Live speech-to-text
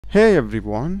Hey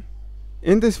everyone,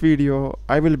 in this video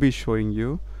I will be showing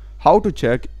you how to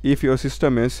check if your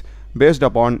system is based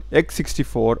upon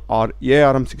x64 or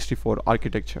ARM64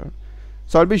 architecture.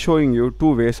 So I'll be showing you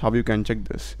two ways how you can check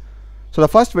this. So the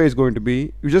first way is going to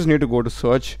be you just need to go to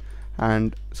search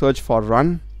and search for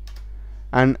run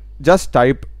and just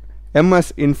type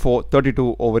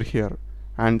msinfo32 over here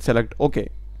and select OK.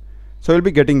 So you'll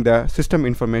be getting the system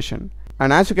information,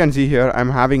 and as you can see here I'm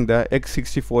having the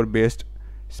x64 based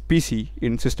PC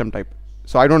in system type.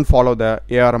 So I don't follow the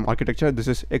ARM architecture, this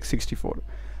is x64.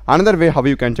 Another way how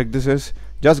you can check this is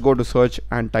just go to search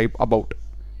and type about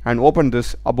and open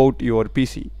this about your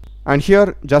PC, and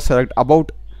here just select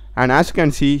about, and as you can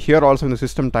see here also in the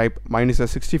system type mine is a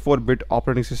 64-bit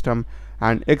operating system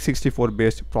and x64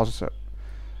 based processor.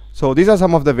 So these are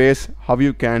some of the ways how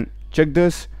you can check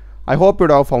this. I hope you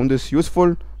have found this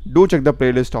useful. Do check the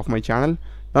playlist of my channel.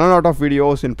 Done a lot of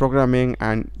videos in programming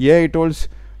and AI tools.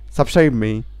 Subscribe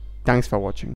me. Thanks for watching.